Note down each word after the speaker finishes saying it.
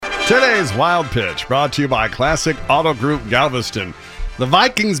Today's Wild Pitch brought to you by Classic Auto Group Galveston. The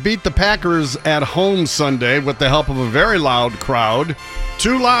Vikings beat the Packers at home Sunday with the help of a very loud crowd.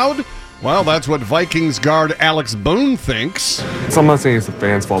 Too loud? Well, that's what Vikings guard Alex Boone thinks. So I'm not saying it's the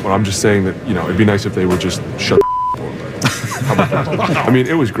fans' fault, but I'm just saying that, it'd be nice if they would just shut the a little bit. How about that? I mean,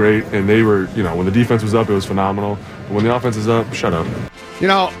 it was great, and they were, when the defense was up, it was phenomenal. But when the offense is up, shut up.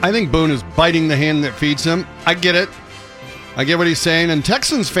 I think Boone is biting the hand that feeds him. I get it. I get what he's saying, and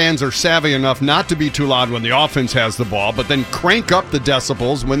Texans fans are savvy enough not to be too loud when the offense has the ball, but then crank up the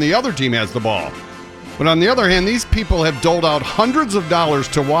decibels when the other team has the ball. But on the other hand, these people have doled out hundreds of dollars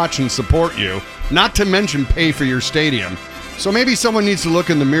to watch and support you, not to mention pay for your stadium. So maybe someone needs to look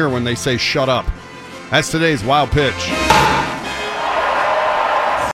in the mirror when they say shut up. That's today's Wild Pitch.